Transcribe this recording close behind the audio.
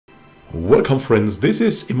Welcome friends, this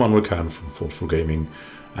is Immanuel from Thoughtful Gaming,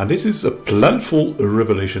 and this is a Planetfall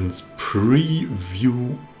Revelations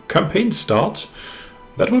preview campaign start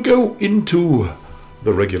that will go into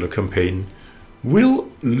the regular campaign.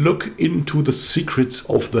 We'll look into the secrets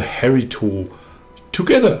of the Heritor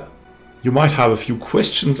together. You might have a few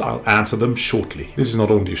questions, I'll answer them shortly. This is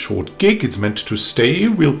not only a short gig, it's meant to stay.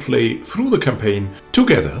 We'll play through the campaign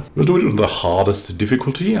together. We'll do it on the hardest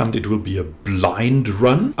difficulty and it will be a blind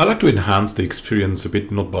run. I like to enhance the experience a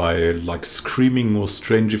bit, not by like screaming or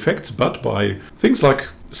strange effects, but by things like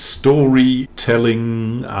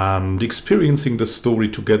storytelling and experiencing the story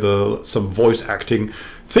together, some voice acting,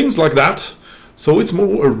 things like that. So it's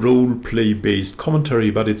more a role-play based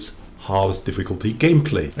commentary, but it's hardest difficulty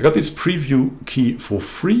gameplay. I got this preview key for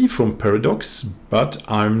free from Paradox, but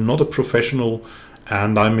I'm not a professional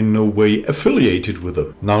and I'm in no way affiliated with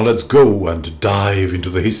them. Now let's go and dive into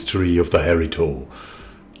the history of the Heritor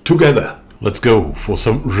together. Let's go for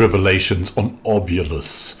some revelations on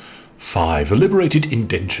Obolus-5. A liberated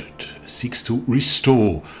indentured seeks to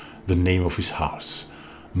restore the name of his house.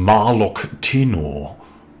 Marlock Tenor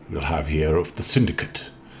we'll have here of the Syndicate.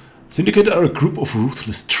 Syndicate are a group of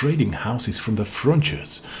ruthless trading houses from the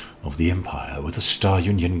frontiers of the Empire. With a Star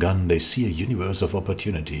Union gun, they see a universe of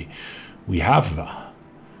opportunity. We have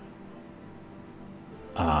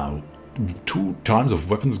 2 types of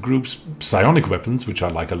weapons groups, psionic weapons, which I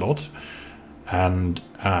like a lot, and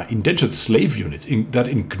indentured slave units that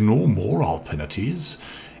ignore moral penalties,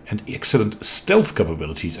 and excellent stealth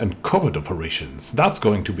capabilities and covert operations. That's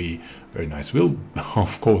going to be very nice. We'll,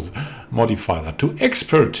 of course, modify that to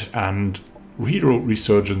expert and hero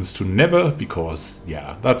resurgence to never, because,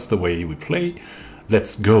 yeah, that's the way we play.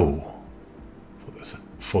 Let's go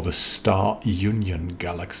for the Star Union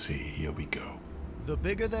Galaxy. Here we go. The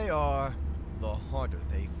bigger they are, the harder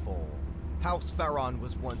they fall. House Pharaon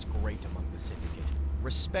was once great among the Syndicate,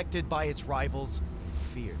 respected by its rivals,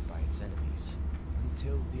 feared by its enemies.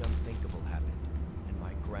 Until the unthinkable happened, and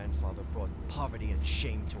my grandfather brought poverty and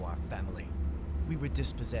shame to our family. We were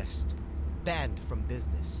dispossessed, banned from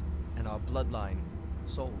business, and our bloodline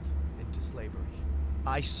sold into slavery.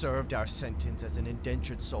 I served our sentence as an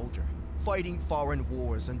indentured soldier, fighting foreign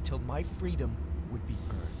wars until my freedom would be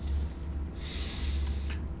earned.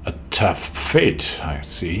 A tough fate, I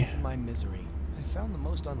see. In my misery, I found the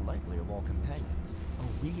most unlikely of all companions,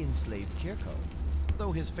 a re-enslaved Kirko.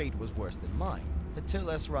 Though his fate was worse than mine,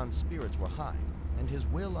 Heritor's spirits were high, and his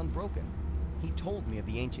will unbroken. He told me of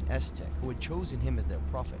the ancient Aztec who had chosen him as their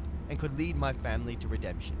prophet, and could lead my family to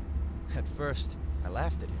redemption. At first, I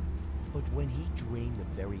laughed at him, but when he drained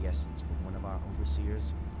the very essence from one of our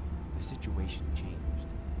overseers, the situation changed.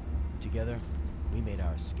 Together, we made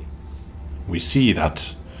our escape. We see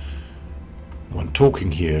that the one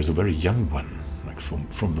talking here is a very young one, like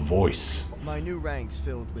from the voice. My new ranks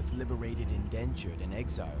filled with liberated indentured and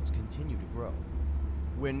exiles continue to grow.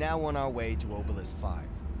 We're now on our way to Obolus-5,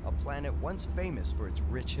 a planet once famous for its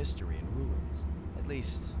rich history and ruins, at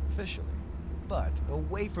least officially. But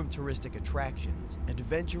away from touristic attractions,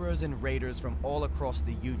 adventurers and raiders from all across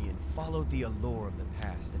the Union followed the allure of the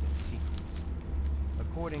past and its secrets.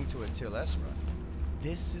 According to Heritor,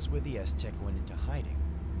 this is where the Aztec went into hiding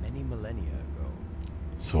many millennia ago.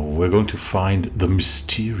 So we're going to find the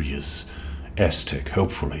mysterious Aztec,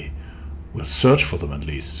 hopefully. We'll search for them at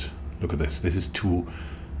least. Look at this. This is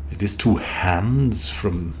two hands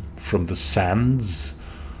from the sands.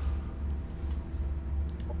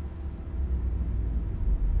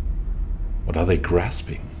 What are they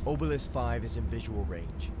grasping? Obolus-5 is in visual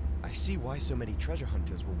range. I see why so many treasure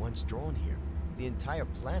hunters were once drawn here. The entire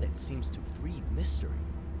planet seems to breathe mystery.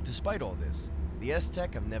 Despite all this, the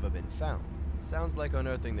Aztec have never been found. Sounds like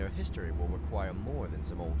unearthing their history will require more than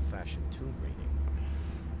some old-fashioned tomb raiding.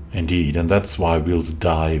 Indeed, and that's why we'll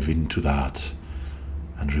dive into that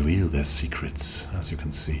and reveal their secrets, as you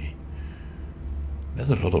can see. There's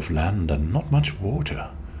a lot of land and not much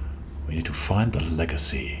water. We need to find the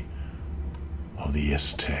legacy of the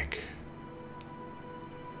Aztec.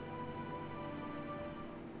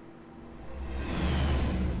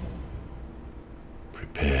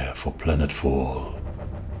 Prepare for Planetfall.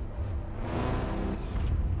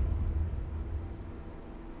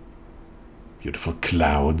 Beautiful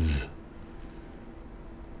clouds.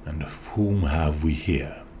 And whom have we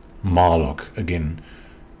here? Marlock again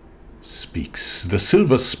speaks. The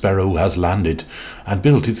Silver Sparrow has landed and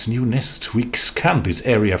built its new nest. We scanned this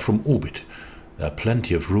area from orbit. There are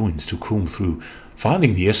plenty of ruins to comb through.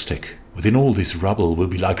 Finding the Aztec within all this rubble will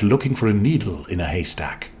be like looking for a needle in a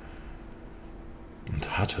haystack. And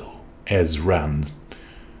Hattel, Ezran,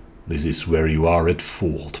 This is where you are at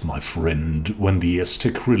fault, my friend. When the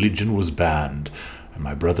Aztec religion was banned, and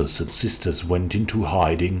my brothers and sisters went into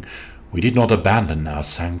hiding, we did not abandon our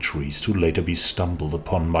sanctuaries to later be stumbled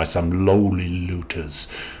upon by some lowly looters.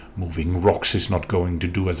 Moving rocks is not going to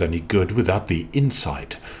do us any good without the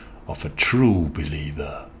insight of a true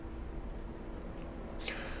believer.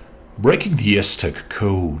 Breaking the Aztec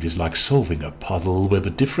code is like solving a puzzle where the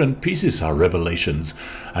different pieces are revelations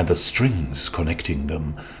and the strings connecting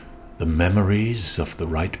them. The memories of the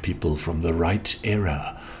right people from the right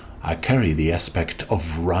era. I carry the aspect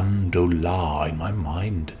of Randola in my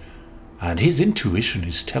mind, and his intuition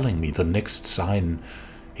is telling me the next sign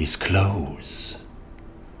is close.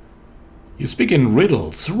 You speak in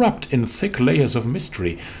riddles, wrapped in thick layers of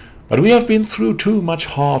mystery, but we have been through too much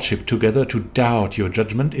hardship together to doubt your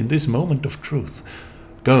judgment in this moment of truth.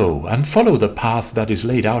 Go and follow the path that is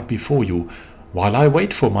laid out before you, while I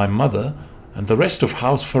wait for my mother and the rest of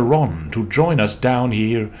House Ferron to join us down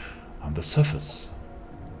here on the surface.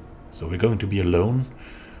 So we're going to be alone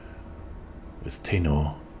with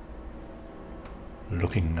Tenor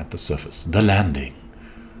looking at the surface. The landing.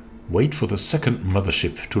 Wait for the second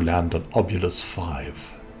mothership to land on Obolus-5.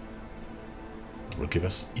 That will give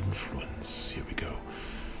us influence. Here we go.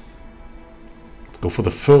 Let's go for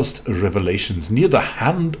the first revelations near the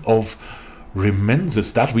hand of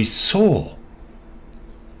Remensis that we saw.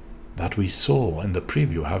 That we saw in the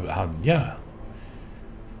preview. Yeah.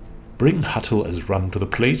 Bring Huttle as run to the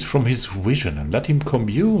place from his vision and let him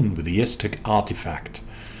commune with the Aztec artifact.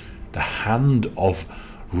 The hand of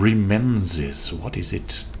Remensis. What is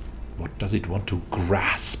it? What does it want to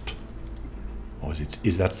grasp? Or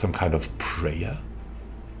is that some kind of prayer?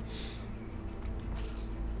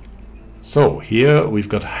 So here we've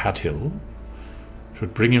got Huttle.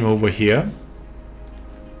 Should bring him over here.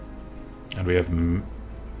 And we have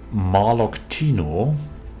Marlock Tino.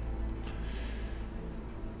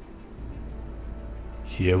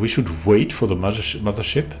 Here we should wait for the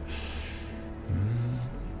mothership.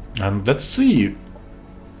 And let's see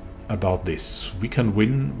about this. We can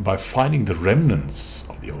win by finding the remnants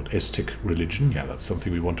of the old Aztec religion. Yeah, that's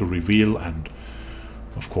something we want to reveal, and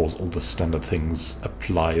of course all the standard things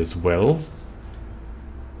apply as well.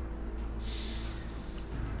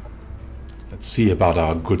 Let's see about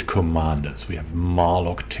our good commanders. We have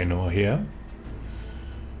Marlock Tenor here.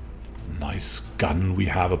 Nice gun. We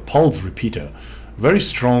have a pulse repeater. Very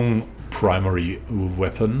strong primary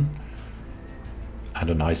weapon. And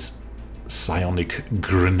a nice psionic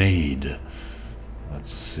grenade.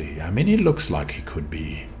 Let's see. I mean, he looks like he could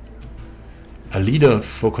be a leader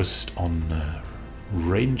focused on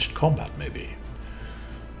ranged combat, maybe.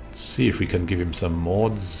 Let's see if we can give him some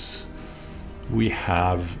mods. We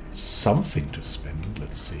have something to spend.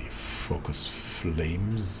 Let's see. Focus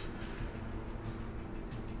flames.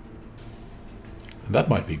 That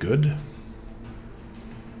might be good.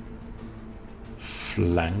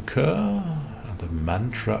 Flanker. The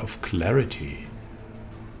mantra of clarity.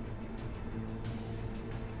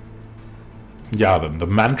 Yeah, the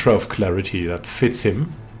mantra of clarity, that fits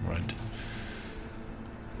him, right?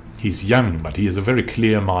 He's young, but he has a very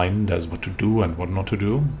clear mind as what to do and what not to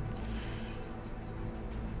do.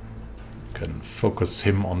 Can focus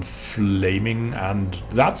him on flaming, and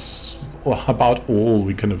that's about all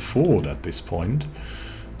we can afford at this point.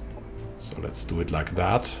 So let's do it like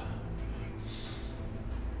that.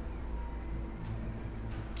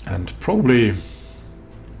 And probably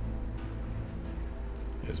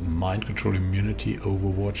there's mind control, immunity,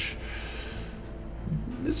 overwatch.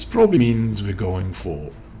 This probably means we're going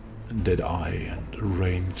for Deadeye and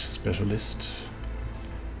range specialist.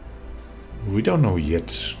 We don't know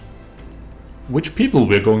yet which people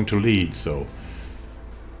we're going to lead, so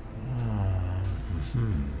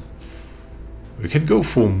we can go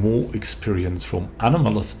for more experience from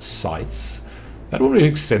anomalous sites. That only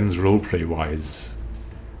makes sense roleplay wise.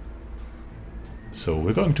 So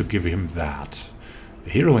we're going to give him that.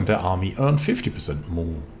 The hero and their army earn 50%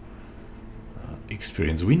 more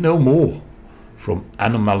experience. We know more from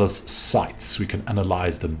anomalous sites. We can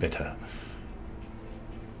analyze them better.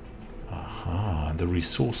 Aha, and the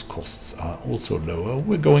resource costs are also lower.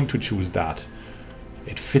 We're going to choose that.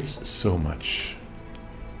 It fits so much.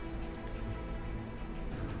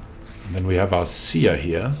 And then we have our seer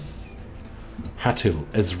here. Huttle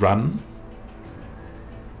as run.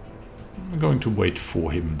 I'm going to wait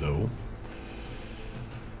for him though.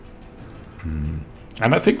 And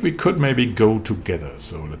I think we could maybe go together.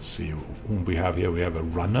 So let's see whom we have here. We have a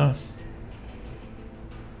runner.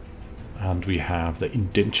 And we have the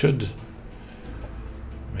indentured.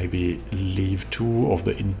 Maybe leave two of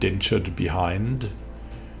the indentured behind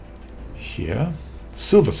here.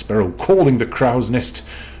 Silver Sparrow calling the crow's nest.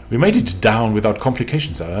 We made it down without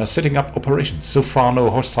complications. Setting up operations. So far no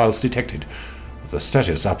hostiles detected. The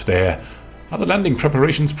status up there. Are the landing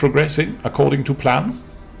preparations progressing according to plan?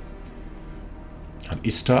 An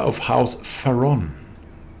Istar of House Faron.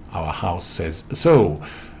 Our house says so.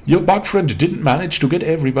 Your bug friend didn't manage to get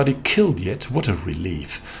everybody killed yet. What a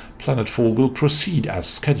relief. Planetfall will proceed as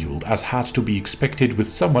scheduled, as had to be expected with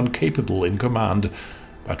someone capable in command.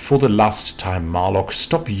 But for the last time, Marlock,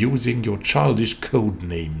 stop using your childish code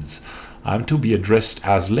names. I'm to be addressed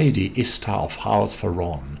as Lady Istar of House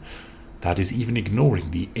Faron. That is even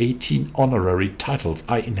ignoring the 18 honorary titles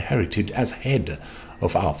I inherited as head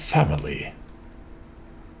of our family.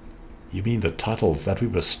 You mean the titles that we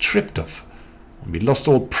were stripped of? We lost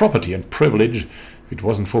all property and privilege. If it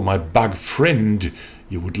wasn't for my bug friend,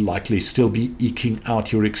 you would likely still be eking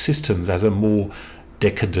out your existence as a more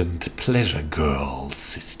decadent pleasure girl,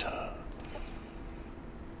 sister.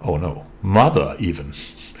 Oh no, mother even.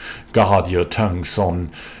 Guard your tongue, son.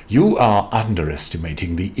 You are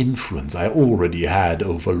underestimating the influence I already had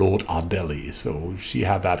over Lord Ardeli. So she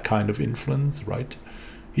had that kind of influence, right?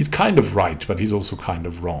 He's kind of right, but he's also kind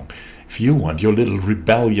of wrong. If you and your little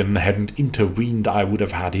rebellion hadn't intervened, I would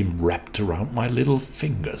have had him wrapped around my little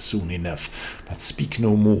finger soon enough. But speak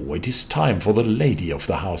no more. It is time for the lady of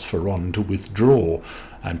the House Faron to withdraw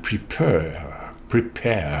and prepare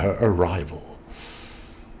her arrival.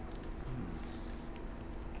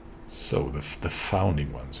 So the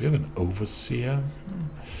founding ones. We have an overseer.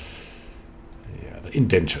 Yeah, the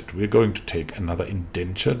indentured. We're going to take another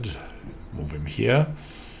indentured. Move him here.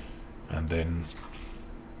 And then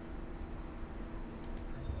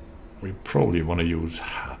we probably want to use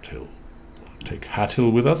Hathill. Take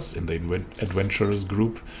Hathill with us in the adventurers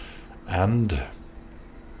group. And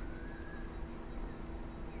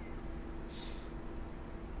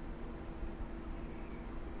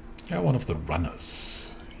yeah, one of the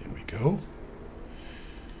runners. Here we go.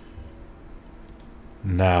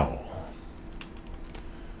 Now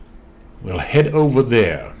we'll head over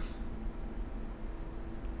there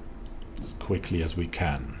as quickly as we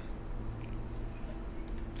can.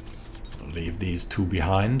 We'll leave these two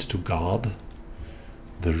behind to guard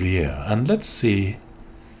the rear, and let's see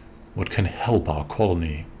what can help our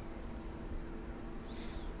colony.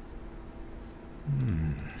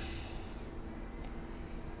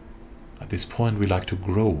 At this point we like to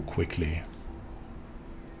grow quickly.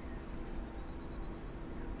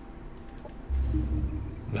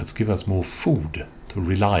 Let's give us more food to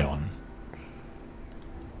rely on.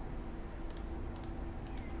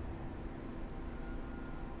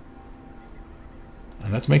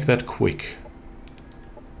 And let's make that quick.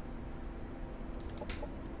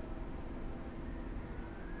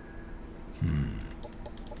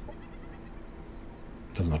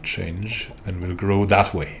 Does not change, and we'll grow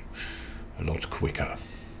that way a lot quicker.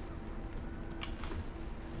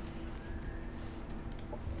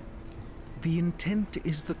 The intent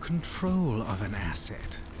is the control of an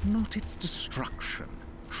asset, not its destruction.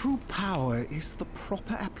 True power is the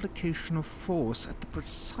proper application of force at the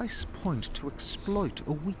precise point to exploit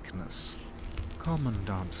a weakness.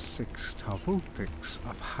 Commandant 6 Tavulpix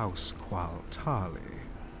of House Qualtali.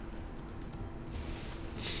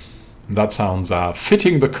 That sounds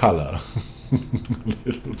fitting the color. A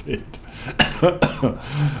little bit.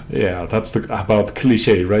 Yeah, that's about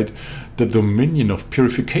cliche, right? The Dominion of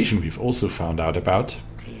Purification we've also found out about.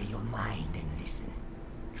 Clear your mind and listen.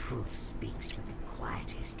 Truth speaks with the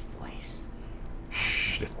quietest voice.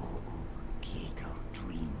 Shit. Keiko,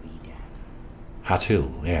 Dream Reader.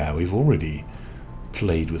 Hathill, yeah, we've already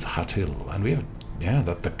played with Hathill, and we have, yeah,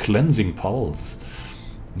 that the cleansing pulse.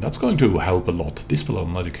 That's going to help a lot. Dispel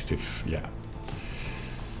negative, yeah.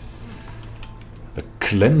 The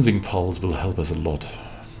cleansing pulse will help us a lot.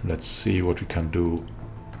 Let's see what we can do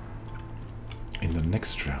in the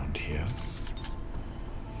next round here.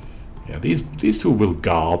 Yeah, these two will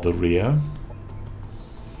guard the rear.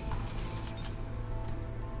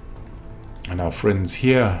 And our friends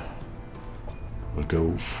here will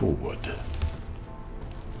go forward.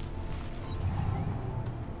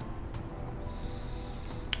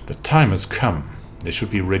 The time has come. They should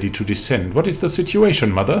be ready to descend. What is the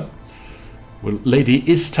situation, Mother? Will Lady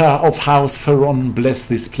Istar of House Faron bless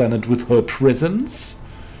this planet with her presence?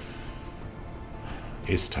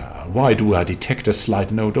 Istar, why do I detect a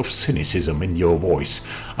slight note of cynicism in your voice?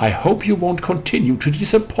 I hope you won't continue to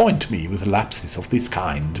disappoint me with lapses of this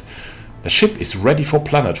kind. The ship is ready for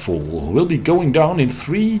planetfall. We'll be going down in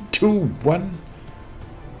 3, 2, 1.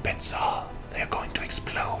 Bets are they're going to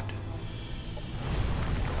explode.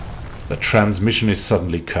 The transmission is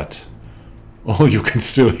suddenly cut. Oh, you can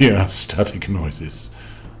still hear static noises.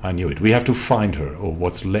 I knew it. We have to find her, or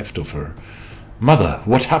what's left of her. Mother,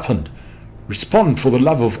 what happened? Respond for the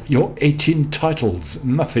love of your 18 titles.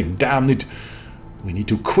 Nothing, damn it. We need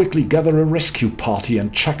to quickly gather a rescue party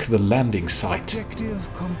and check the landing site. Objective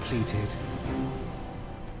completed.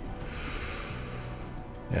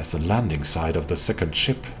 There's the landing site of the second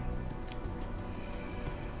ship.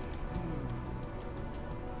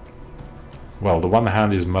 Well, the one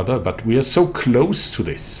hand is Mother, but we are so close to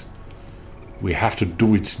this. We have to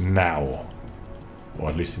do it now. Or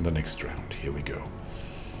at least in the next round. Here we go.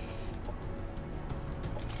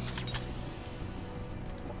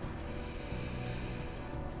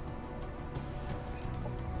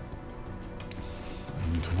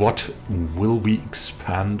 And what will we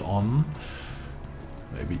expand on?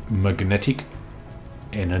 Maybe magnetic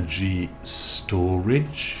energy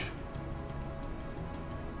storage.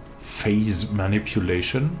 Phase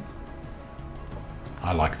manipulation.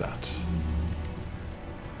 I like that.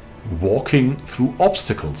 Walking through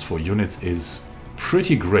obstacles for units is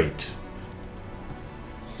pretty great.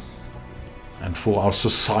 And for our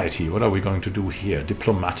society, what are we going to do here?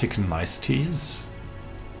 Diplomatic niceties?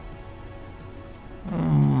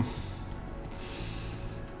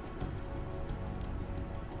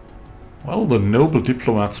 Well, the noble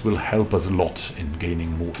diplomats will help us a lot in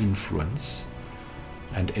gaining more influence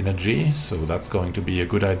and energy, so that's going to be a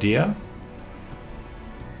good idea.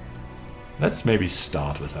 Let's maybe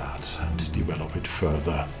start with that and develop it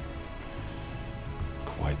further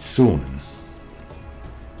quite soon.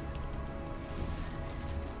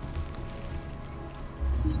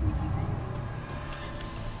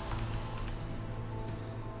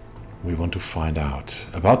 We want to find out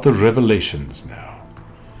about the revelations now.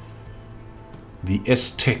 The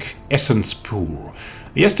Aztec Essence Pool.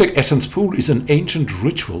 The Aztec Essence Pool is an ancient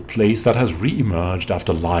ritual place that has re-emerged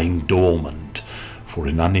after lying dormant for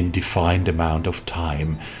an undefined amount of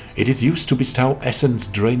time. It is used to bestow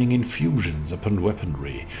essence-draining infusions upon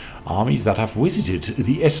weaponry. Armies that have visited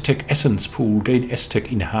the Aztec Essence Pool gain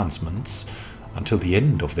Aztec enhancements until the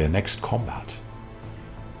end of their next combat.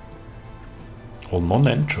 All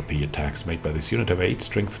non-entropy attacks made by this unit have 8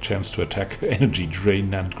 strength chance to attack energy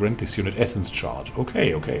drain and grant this unit essence charge.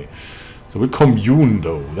 Okay, okay. So we commune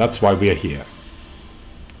though, that's why we are here.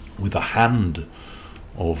 With a hand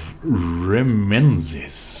of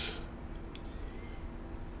Remensis.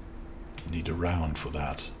 Need a round for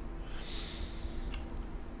that.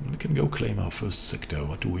 We can go claim our first sector.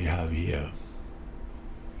 What do we have here?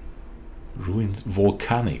 Ruins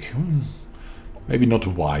volcanic. Maybe not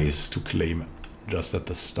wise to claim just at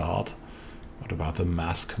the start. What about the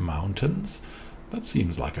Mask Mountains? That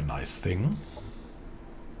seems like a nice thing.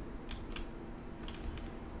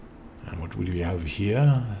 And what would we have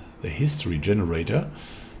here? The history generator.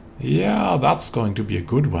 Yeah, that's going to be a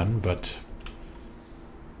good one, but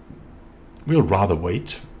we'll rather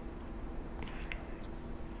wait.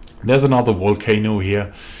 There's another volcano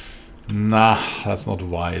here. Nah, that's not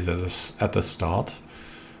wise at the start.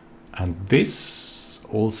 And this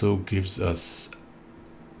also gives us...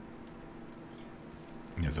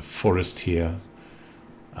 There's a forest here.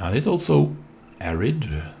 And it's also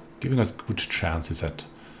arid, giving us good chances at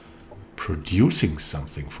producing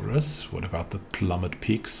something for us. What about the plummet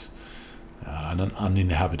peaks? And an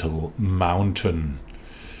uninhabitable mountain.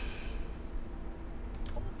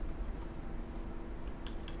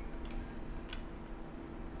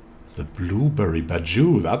 The Blueberry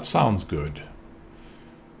Bajou, that sounds good.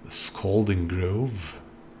 The Scalding Grove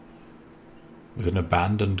with an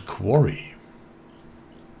abandoned quarry.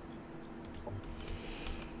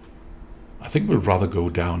 I think we'll rather go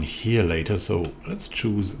down here later, so let's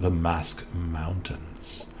choose the Mask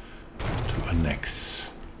Mountains to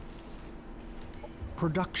annex.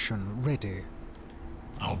 Production ready.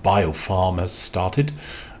 Our biofarm has started,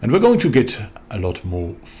 and we're going to get a lot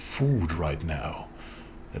more food right now.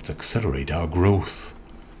 Let's accelerate our growth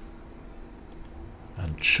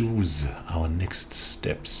and choose our next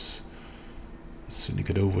steps. The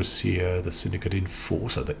Syndicate Overseer, the Syndicate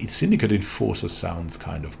Enforcer. The Syndicate Enforcer sounds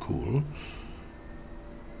kind of cool.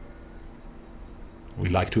 We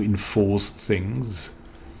like to enforce things.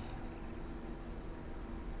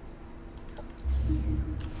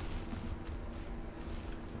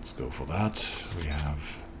 Let's go for that. We have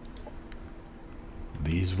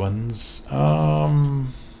these ones. I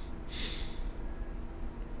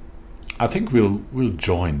think we'll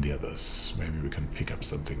join the others. Maybe we can pick up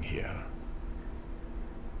something here.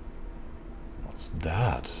 What's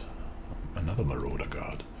that? Another Marauder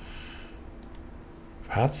Guard.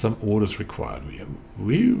 We've had some orders required.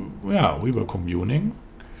 We were communing.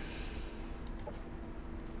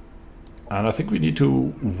 And I think we need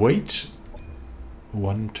to wait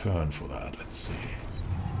one turn for that. Let's see.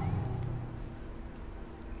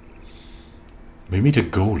 We meet a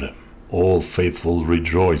golem. All faithful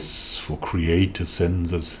rejoice, for Creator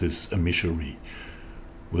sends us his emissary.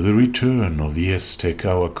 With the return of the Aztec,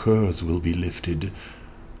 our curse will be lifted.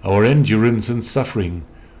 Our endurance and suffering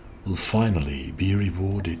will finally be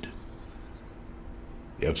rewarded.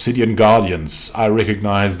 The Obsidian Guardians, I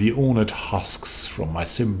recognize the ornate husks from my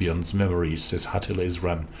symbiont's memories, says Hatil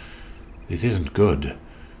Isran. This isn't good.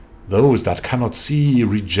 Those that cannot see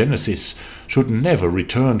regenesis should never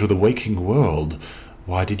return to the waking world.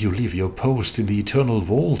 Why did you leave your post in the eternal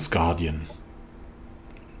vaults, Guardian?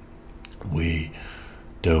 We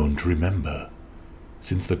don't remember.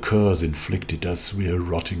 Since the curse inflicted us, we are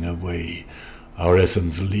rotting away, our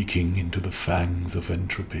essence leaking into the fangs of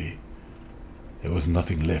entropy. There was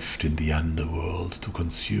nothing left in the underworld to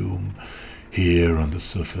consume. Here on the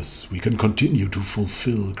surface, we can continue to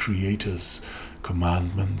fulfill Creator's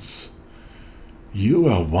commandments. You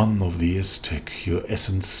are one of the Aztec, your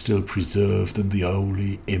essence still preserved in the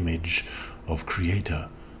holy image of Creator.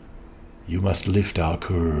 You must lift our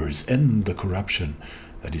curse, end the corruption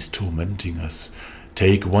that is tormenting us.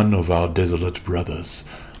 Take one of our desolate brothers,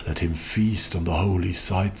 let him feast on the holy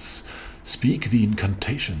sites, speak the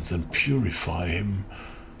incantations and purify him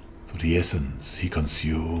through the essence he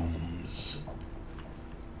consumes.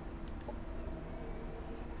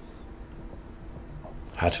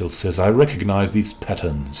 Hatil says, I recognize these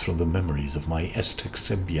patterns from the memories of my Aztec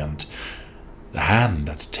symbiont. The hand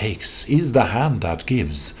that takes is the hand that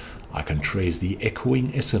gives. I can trace the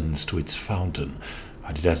echoing essence to its fountain,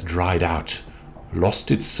 but it has dried out,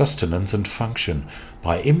 lost its sustenance and function.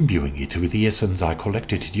 By imbuing it with the essence I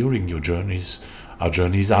collected during your journeys,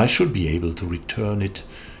 I should be able to return it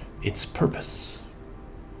its purpose.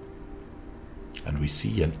 And we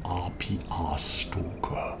see an RPR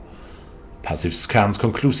stalker. Passive scans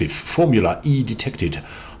conclusive. Formula E detected.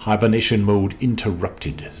 Hibernation mode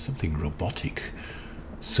interrupted. Something robotic.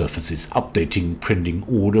 Surfaces updating printing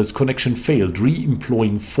orders. Connection failed.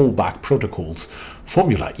 Re-employing fallback protocols.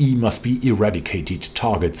 Formula E must be eradicated.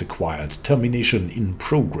 Targets acquired. Termination in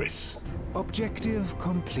progress. Objective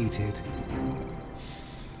completed.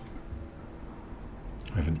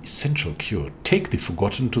 I have an essential cure. Take the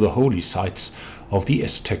Forgotten to the holy sites of the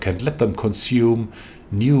Aztec and let them consume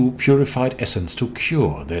new purified essence to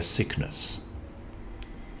cure their sickness.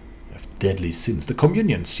 They have deadly sins. The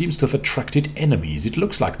communion seems to have attracted enemies. It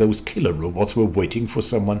looks like those killer robots were waiting for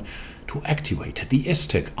someone to activate the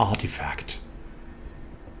Aztec artifact.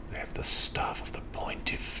 They have the staff of the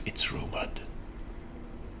Pontiff, it's rumored.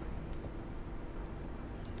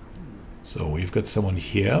 So we've got someone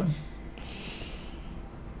here.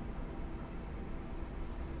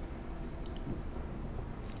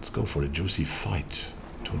 Let's go for a juicy fight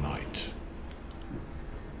tonight.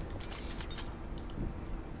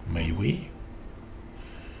 May we?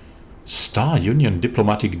 Star Union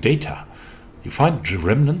diplomatic data. You find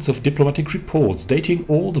remnants of diplomatic reports dating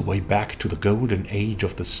all the way back to the golden age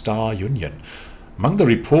of the Star Union. Among the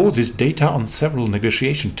reports is data on several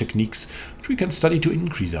negotiation techniques which we can study to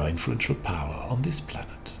increase our influential power on this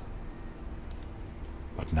planet.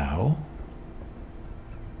 But now,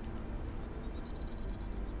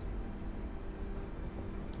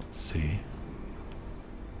 see,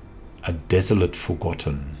 a desolate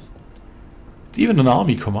forgotten. It's even an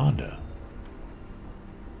army commander.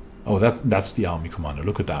 Oh, that's the army commander.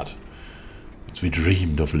 Look at that. As we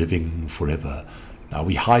dreamed of living forever, now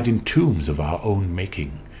we hide in tombs of our own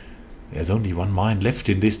making. There's only one mind left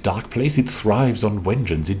in this dark place. It thrives on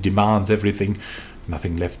vengeance. It demands everything.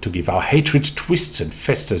 Nothing left to give. Our hatred twists and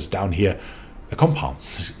festers down here. The compound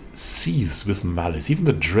seethes with malice. Even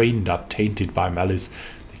the drained are tainted by malice.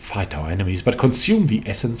 Fight our enemies, but consume the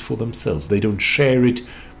essence for themselves. They don't share it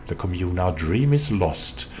with the commune. Our dream is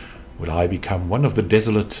lost. Will I become one of the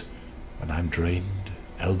desolate when I'm drained?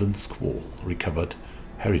 Elden Squall. Recovered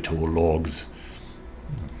Heritor logs.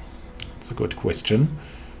 That's a good question.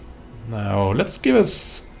 Now, let's give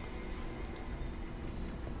us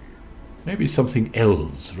maybe something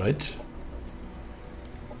else, right?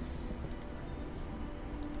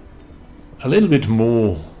 A little bit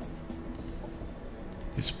more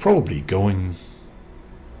is probably going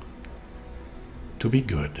to be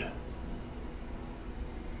good.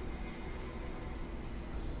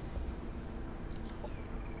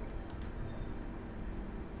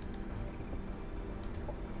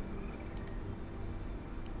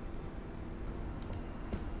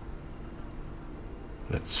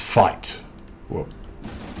 Let's fight. Whoa.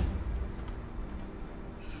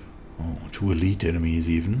 Oh, 2 elite enemies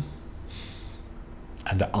even.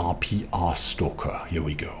 And the RPR Stalker. Here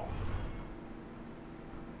we go.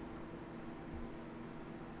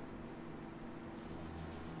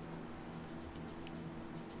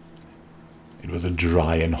 It was a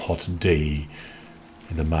dry and hot day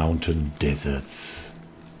in the mountain deserts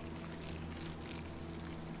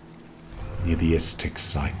near the Aztec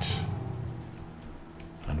site.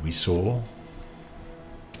 And we saw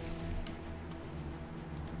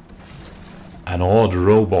an odd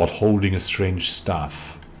robot holding a strange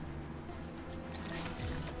staff.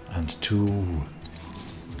 And two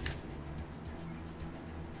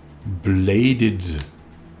bladed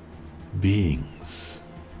beings.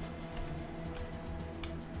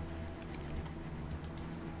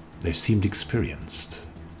 They seemed experienced.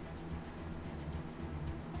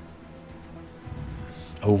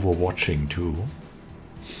 Overwatching too.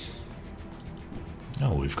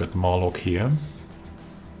 Oh, we've got Marlock here.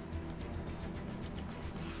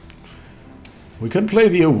 We can play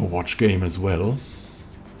the Overwatch game as well.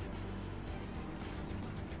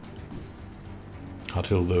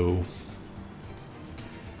 Until though.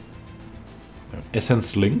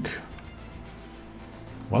 Essence Link.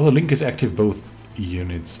 While the link is active, both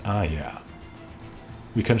units. Ah, yeah.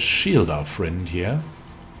 We can shield our friend here.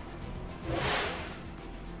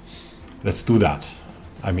 Let's do that.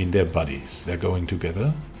 I mean, they're buddies. They're going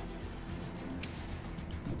together.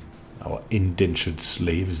 Our indentured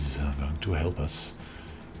slaves are going to help us.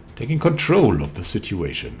 Taking control of the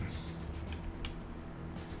situation.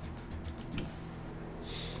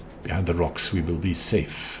 Behind the rocks we will be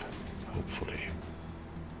safe. Hopefully.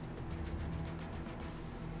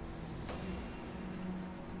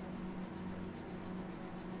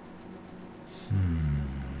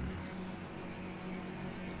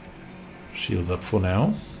 Shield up for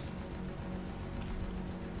now.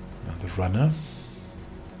 And the runner.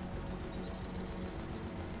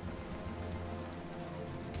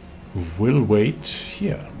 Who will wait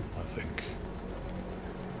here, I think.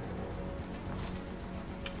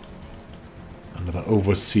 Another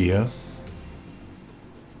overseer.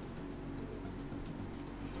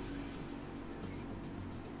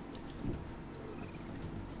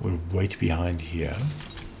 Will wait behind here.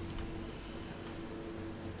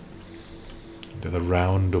 There's a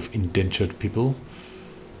round of indentured people.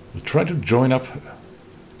 We'll try to join up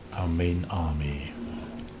our main army.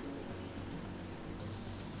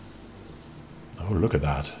 Oh, look at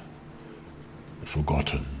that. The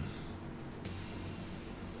Forgotten.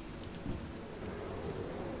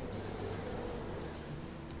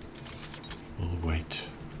 We'll wait.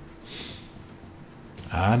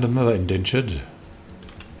 And another indentured.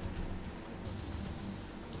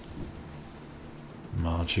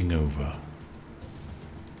 Marching over.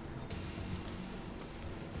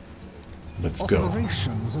 Let's go.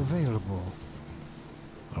 Operations available.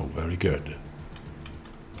 Oh, very good.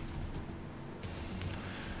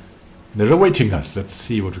 They're awaiting us. Let's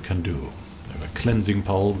see what we can do. They have a cleansing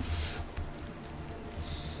pulse.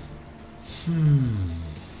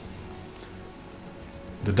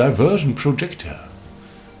 The diversion projector.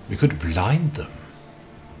 We could blind them.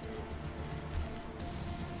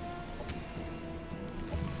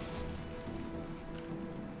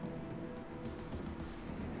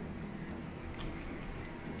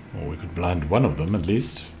 Or we could blind one of them at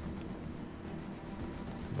least.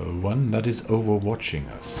 The one that is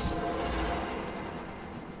overwatching us.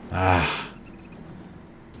 Ah.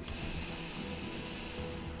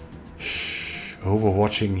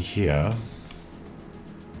 Overwatching here.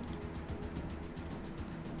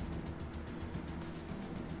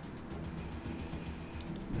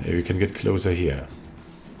 Maybe we can get closer here.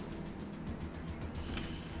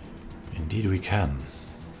 Indeed we can.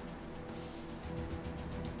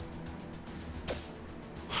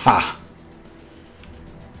 Ha!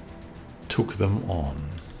 Took them on.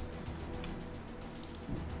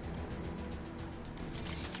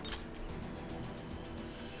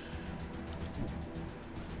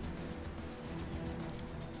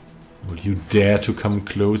 Will you dare to come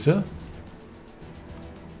closer?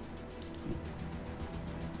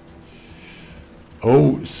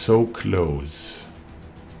 Oh, so close.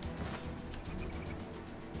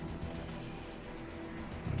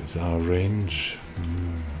 What is our range?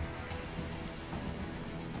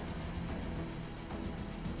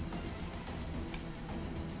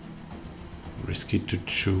 Risky to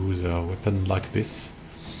choose a weapon like this.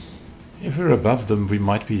 If we're above them, we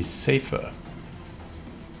might be safer.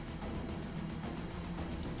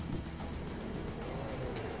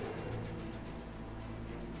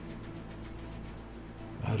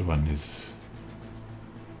 That one is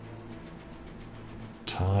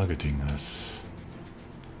targeting us.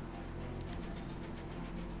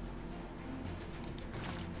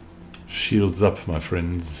 shields up, my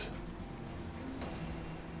friends.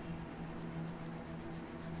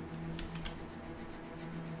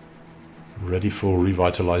 Ready for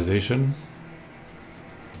revitalization?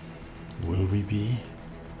 Will we be?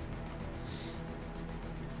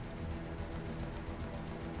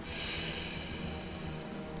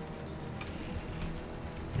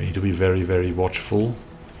 We need to be very, very watchful.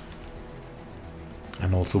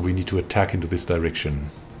 And also we need to attack into this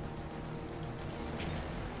direction.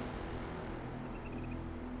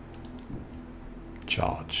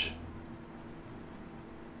 Charge.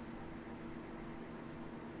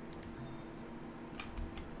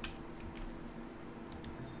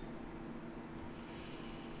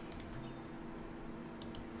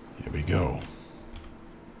 Here we go.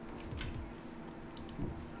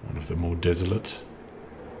 One of the more desolate.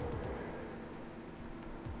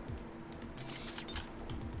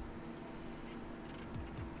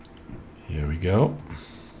 Here we go.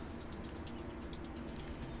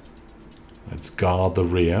 Let's guard the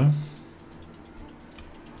rear.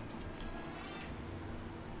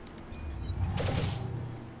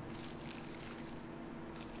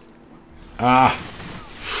 Ah!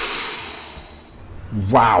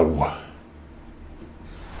 Wow!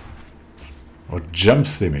 What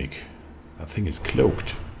jumps they make. That thing is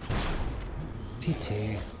cloaked.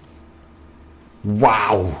 Pity.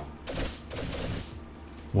 Wow!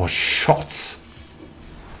 What shots!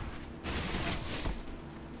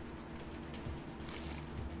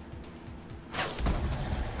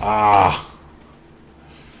 Ah!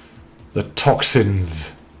 The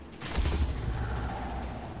toxins!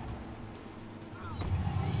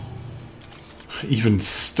 Even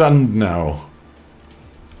stunned now.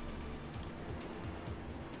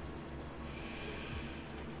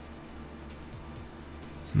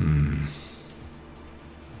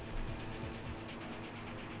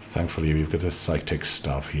 Thankfully, we've got the psychic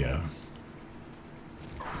stuff here.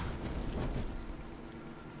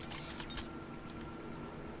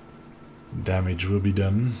 Damage will be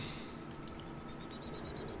done.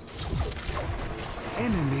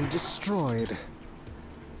 Enemy destroyed.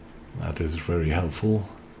 That is very helpful.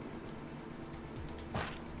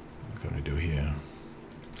 What can we do here?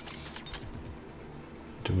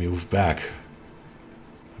 To move back.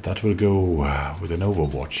 That will go with an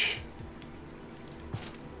overwatch.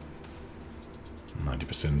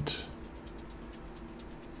 90%.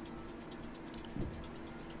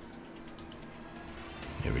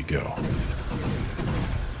 Here we go.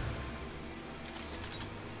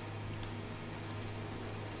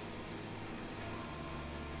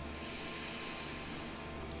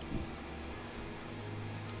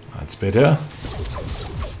 That's better.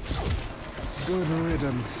 Good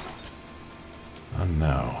riddance. And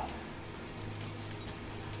now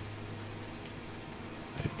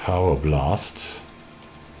a power blast.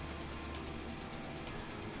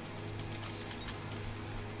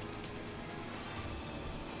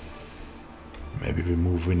 Maybe we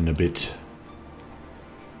move in a bit.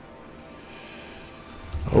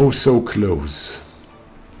 Oh, so close.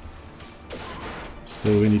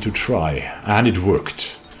 Still we need to try. And it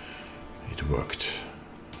worked. It worked.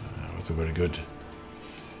 That was a very good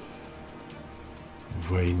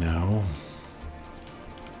way now.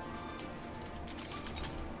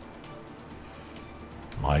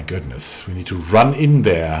 My goodness, we need to run in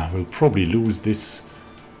there. We'll probably lose this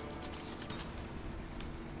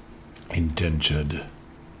indentured.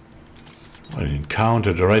 Well, it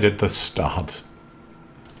encountered right at the start.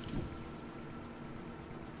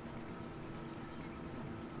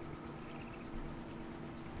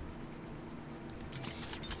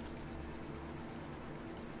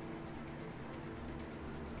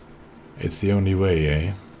 It's the only way,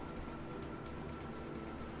 eh?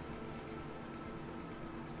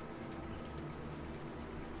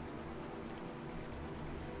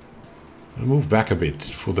 We'll move back a bit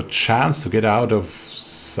for the chance to get out of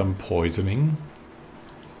some poisoning.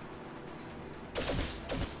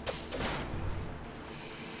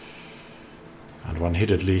 And one hit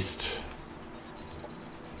at least.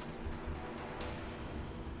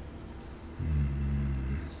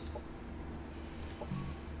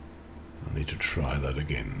 I need to try that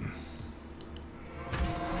again.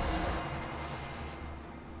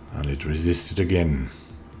 And it resisted again.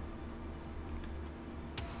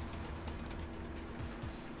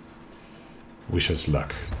 Wish us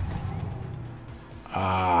luck.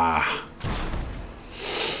 Ah.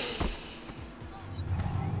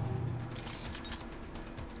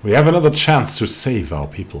 We have another chance to save our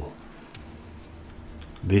people.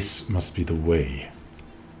 This must be the way.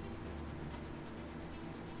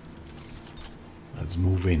 Let's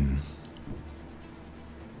move in.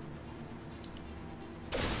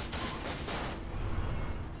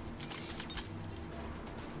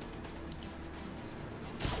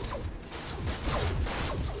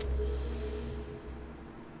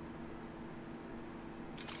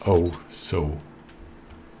 Oh, so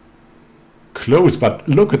close, but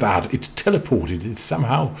look at that. It teleported. It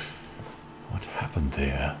somehow... What happened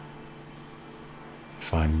there?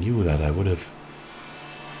 If I knew that, I would have...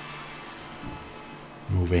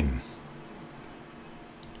 Move in.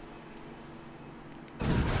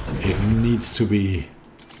 It needs to be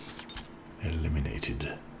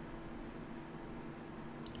eliminated.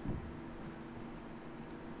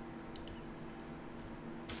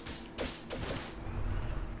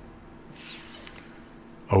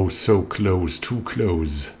 Oh, so close, too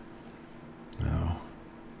close. No.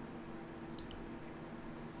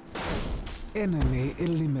 Enemy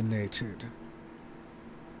eliminated.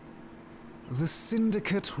 The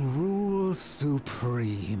Syndicate rules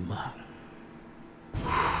supreme.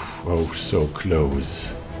 Oh, so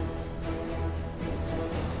close.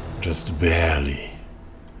 Just barely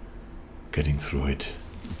getting through it.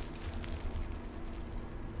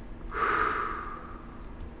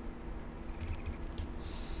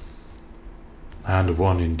 And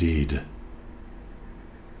one indeed.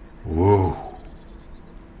 Whoa.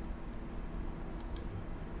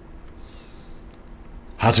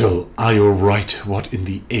 Hattel, are you right? What in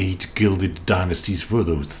the 8 gilded dynasties were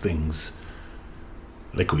those things?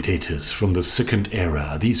 Liquidators from the second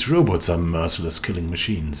era. These robots are merciless killing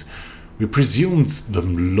machines. We presumed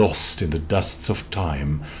them lost in the dusts of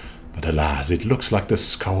time, but alas, it looks like the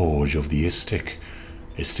scourge of the Aztec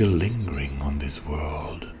is still lingering on this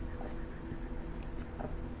world.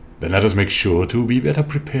 Then let us make sure to be better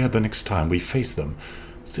prepared the next time we face them.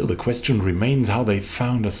 Still, the question remains how they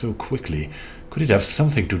found us so quickly. Could it have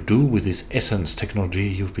something to do with this essence technology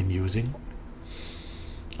you've been using?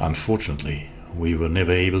 Unfortunately, we were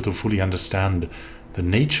never able to fully understand the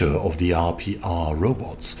nature of the RPR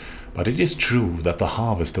robots, but it is true that the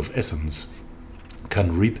harvest of essence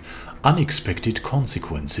can reap unexpected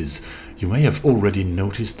consequences. You may have already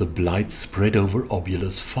noticed the blight spread over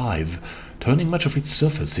Obolus-5, turning much of its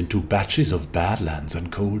surface into batches of badlands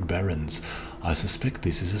and cold barrens. I suspect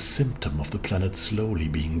this is a symptom of the planet slowly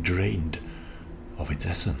being drained of its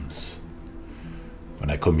essence. When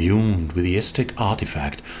I communed with the Aztec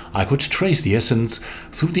artifact, I could trace the essence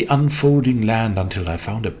through the unfolding land until I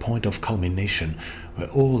found a point of culmination where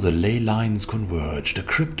all the ley lines converged, a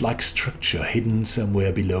crypt-like structure hidden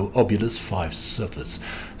somewhere below Obolus-5's surface.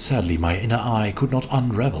 Sadly, my inner eye could not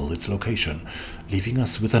unravel its location, leaving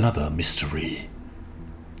us with another mystery.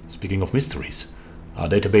 Speaking of mysteries, our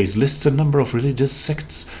database lists a number of religious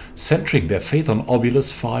sects centering their faith on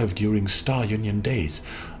Obolus-5 during Star Union days.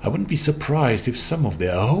 I wouldn't be surprised if some of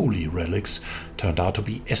their holy relics turned out to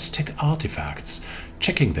be Aztec artifacts.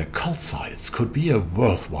 Checking their cult sites could be a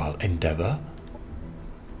worthwhile endeavor.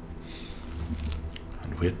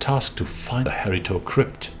 And we're tasked to find the Heritor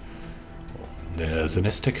crypt. There's an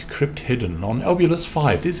Aztec crypt hidden on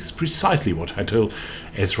Obolus-5. This is precisely what Hattel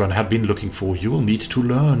Ezran had been looking for. You will need to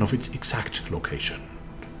learn of its exact location.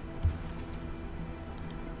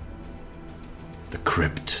 The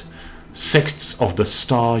crypt. Sects of the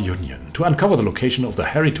Star Union. To uncover the location of the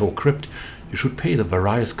Heritor crypt, you should pay the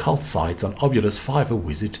various cult sites on Obolus-5 a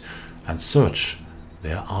visit and search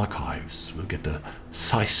their archives. We'll get the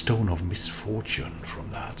Psi Stone of Misfortune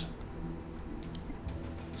from that.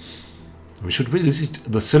 We should visit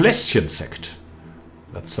the Celestian sect.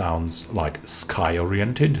 That sounds like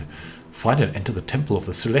sky-oriented. Find and enter the temple of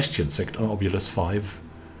the Celestian sect on Obolus-5.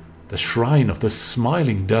 The shrine of the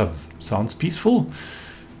Smiling Dove. Sounds peaceful?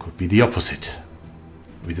 Could be the opposite.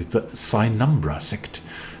 Visit the Synumbra sect.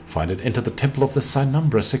 Find and enter the temple of the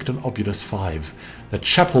Synumbra sect on Obolus-5. The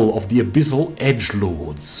chapel of the Abyssal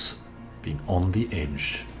Edgelords. Being on the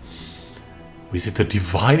edge. Visit the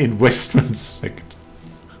Divine Investments sect.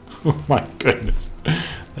 Oh my goodness.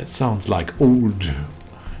 That sounds like old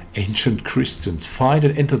ancient Christians. Find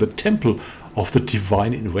and enter the temple of the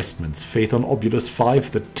Divine Investments. Faith on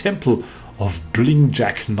Obolus-5. The temple of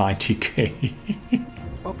Blingjack 90k.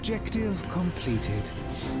 Objective completed.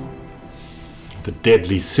 The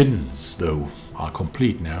deadly sins, though, are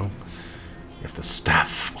complete now. We have the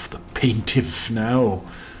staff of the Paintive now.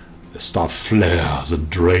 The staff flares and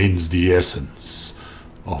drains the essence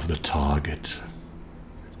of the target.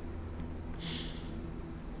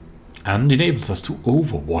 And enables us to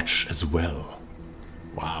overwatch as well.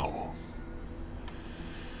 Wow.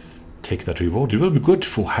 Take that reward. It will be good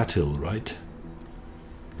for Hattel, right?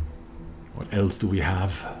 What else do we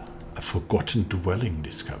have? A forgotten dwelling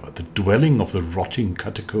discovered. The dwelling of the rotting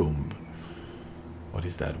catacomb. What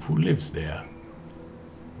is that? Who lives there?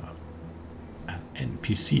 An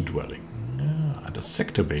NPC dwelling. And a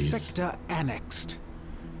sector base. Sector annexed.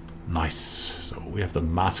 Nice. So we have the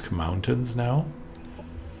Mask Mountains now.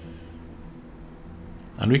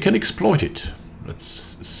 And we can exploit it. Let's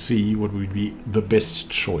see what would be the best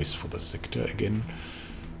choice for the sector again.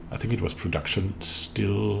 I think it was production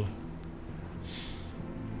still.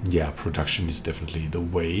 Yeah, production is definitely the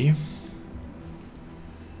way.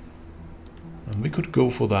 And we could go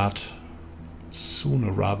for that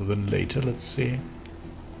sooner rather than later, let's see.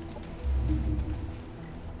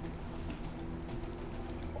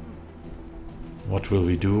 What will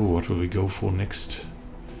we do? What will we go for next?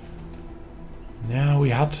 Yeah, we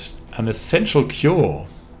had an essential cure.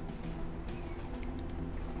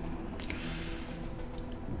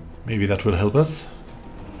 Maybe that will help us.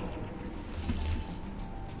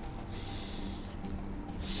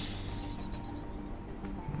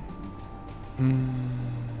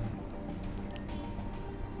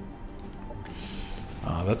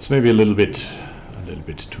 That's maybe a little bit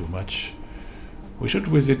too much. We should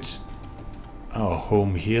visit our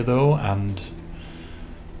home here though, and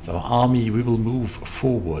with our army we will move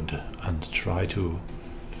forward and try to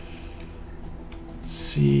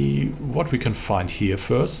see what we can find here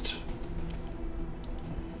first,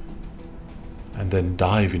 and then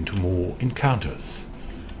dive into more encounters.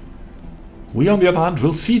 We, on the other hand,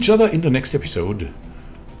 will see each other in the next episode,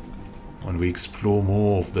 when we explore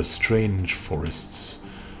more of the strange forests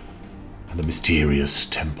and the mysterious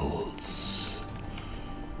temples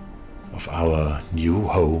of our new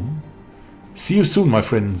home. See you soon, my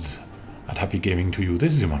friends, and happy gaming to you.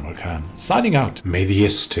 This is Immanuel signing out. May the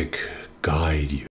Aztec guide you.